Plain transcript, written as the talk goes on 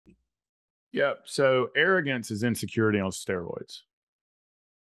Yep. So arrogance is insecurity on steroids.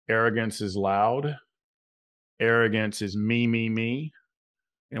 Arrogance is loud. Arrogance is me, me, me.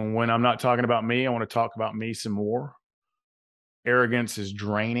 And when I'm not talking about me, I want to talk about me some more. Arrogance is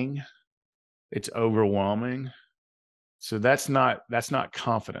draining. It's overwhelming. So that's not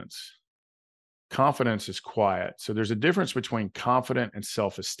confidence. Confidence is quiet. So there's a difference between confident and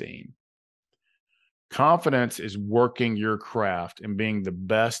self-esteem. Confidence is working your craft and being the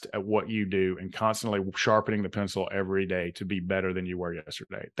best at what you do and constantly sharpening the pencil every day to be better than you were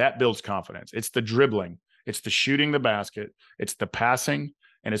yesterday. That builds confidence. It's the dribbling, it's the shooting the basket, it's the passing,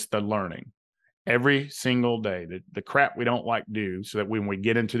 and it's the learning every single day. The crap we don't like do so that when we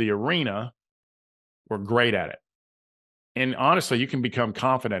get into the arena, we're great at it. And honestly, you can become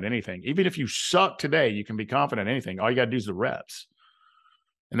confident at anything. Even if you suck today, you can be confident in anything. All you got to do is the reps.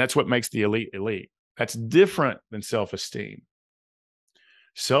 And that's what makes the elite elite. That's different than self esteem.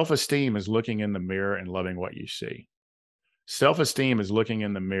 Self esteem is looking in the mirror and loving what you see. Self esteem is looking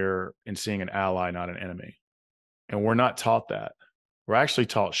in the mirror and seeing an ally, not an enemy. And we're not taught that. We're actually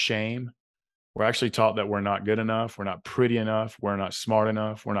taught shame. We're actually taught that we're not good enough. We're not pretty enough. We're not smart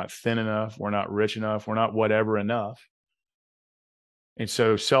enough. We're not thin enough. We're not rich enough. We're not whatever enough. And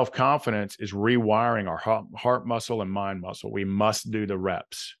so self confidence is rewiring our heart muscle and mind muscle. We must do the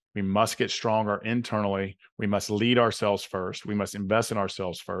reps. We must get stronger internally. We must lead ourselves first. We must invest in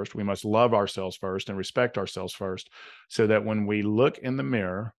ourselves first. We must love ourselves first and respect ourselves first so that when we look in the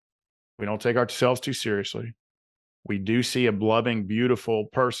mirror, we don't take ourselves too seriously. We do see a loving, beautiful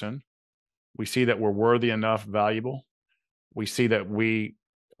person. We see that we're worthy enough, valuable. We see that we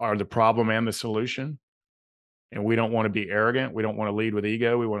are the problem and the solution. And we don't want to be arrogant. We don't want to lead with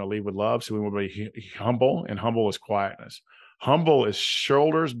ego. We want to lead with love. So we want to be humble, and humble is quietness. Humble is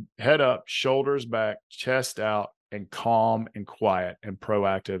shoulders, head up, shoulders back, chest out, and calm and quiet and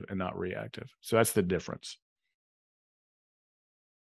proactive and not reactive. So that's the difference.